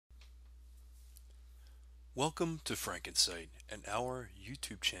Welcome to Frankensight and our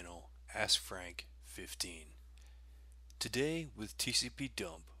YouTube channel Ask Frank 15. Today with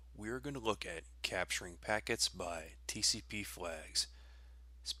tcpdump we are going to look at capturing packets by TCP flags,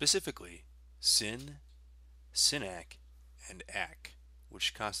 specifically SYN, SYN-ACK, and ACK,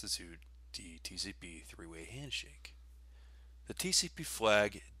 which constitute the TCP three-way handshake. The TCP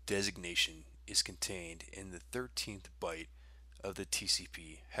flag designation is contained in the 13th byte of the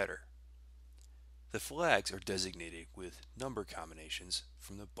TCP header. The flags are designated with number combinations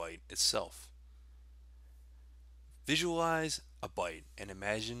from the byte itself. Visualize a byte and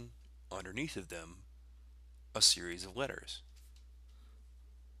imagine underneath of them a series of letters.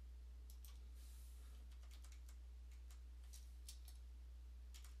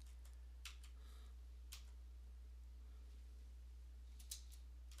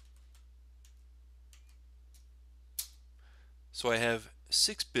 So I have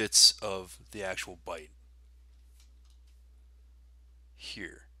 6 bits of the actual byte.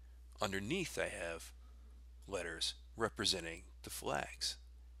 Here, underneath I have letters representing the flags.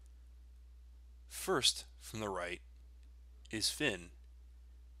 First, from the right, is fin,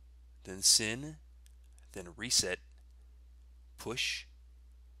 then SYN, then reset, push,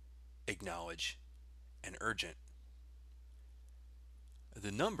 acknowledge, and urgent.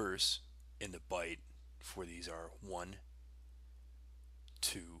 The numbers in the byte for these are 1,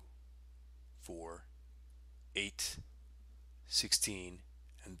 2, 4, 8, 16,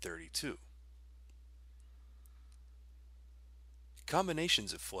 and 32.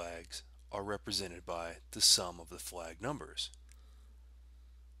 Combinations of flags are represented by the sum of the flag numbers.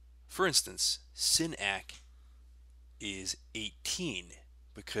 For instance, SYN-ACK is 18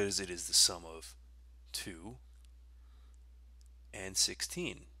 because it is the sum of 2 and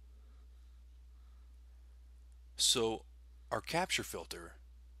 16. So our capture filter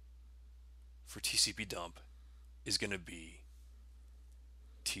for tcpdump is going to be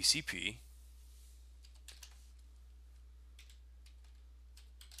TCP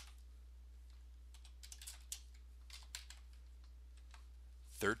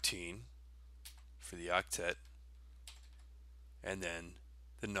 (13) for the octet, and then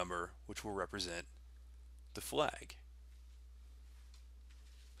the number which will represent the flag.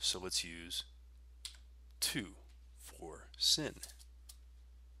 So let's use 2 for SYN.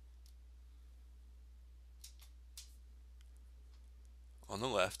 On the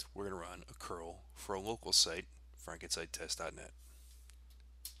left, we're going to run a curl for a local site, frankensighttest.net.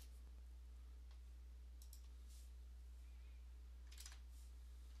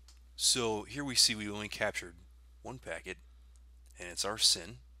 So here we see we only captured one packet, and it's our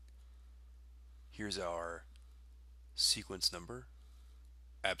SYN. Here's our sequence number,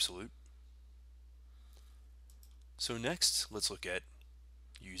 absolute. So next, let's look at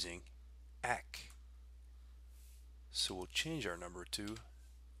using ACK. So we'll change our number to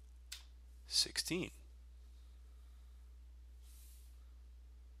 16.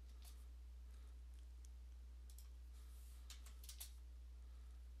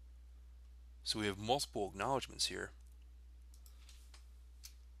 So we have multiple acknowledgements here.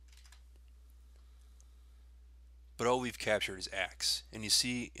 But all we've captured is ACKs. And you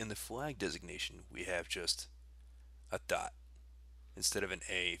see in the flag designation we have just a dot instead of an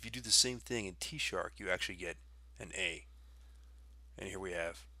A. If you do the same thing in T#, you actually get an A. And here we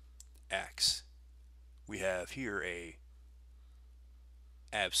have ACKs. We have here a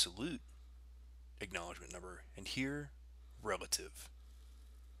absolute acknowledgement number, and here relative.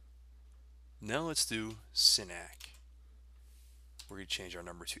 Now let's do SYN-ACK. We're going to change our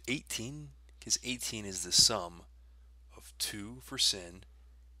number to 18 because 18 is the sum of 2 for SYN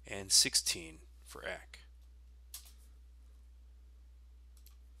and 16 for ACK.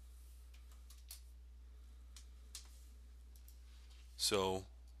 So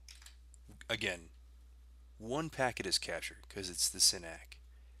again, one packet is captured because it's the SYN-ACK.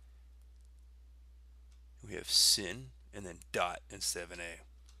 We have SYN and then dot instead of an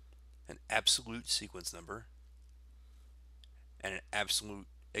A, an absolute sequence number, and an absolute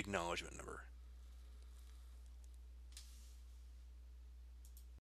acknowledgement number.